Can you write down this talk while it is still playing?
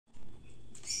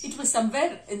It was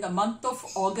somewhere in the month of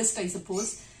August, I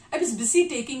suppose. I was busy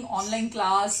taking online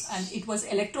class, and it was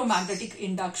electromagnetic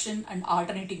induction and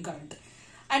alternating current.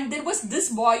 And there was this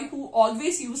boy who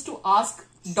always used to ask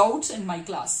doubts in my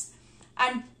class.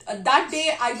 And that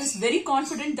day I was very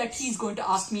confident that he's going to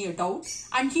ask me a doubt,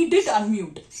 and he did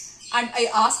unmute. And I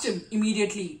asked him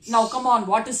immediately, now come on,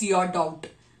 what is your doubt?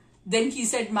 Then he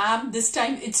said, ma'am, this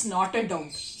time it's not a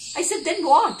doubt. I said, then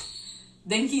what?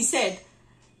 Then he said,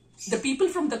 the people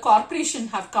from the corporation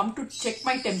have come to check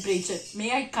my temperature.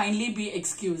 May I kindly be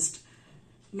excused?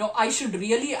 No, I should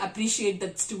really appreciate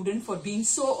that student for being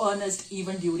so earnest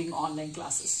even during online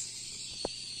classes.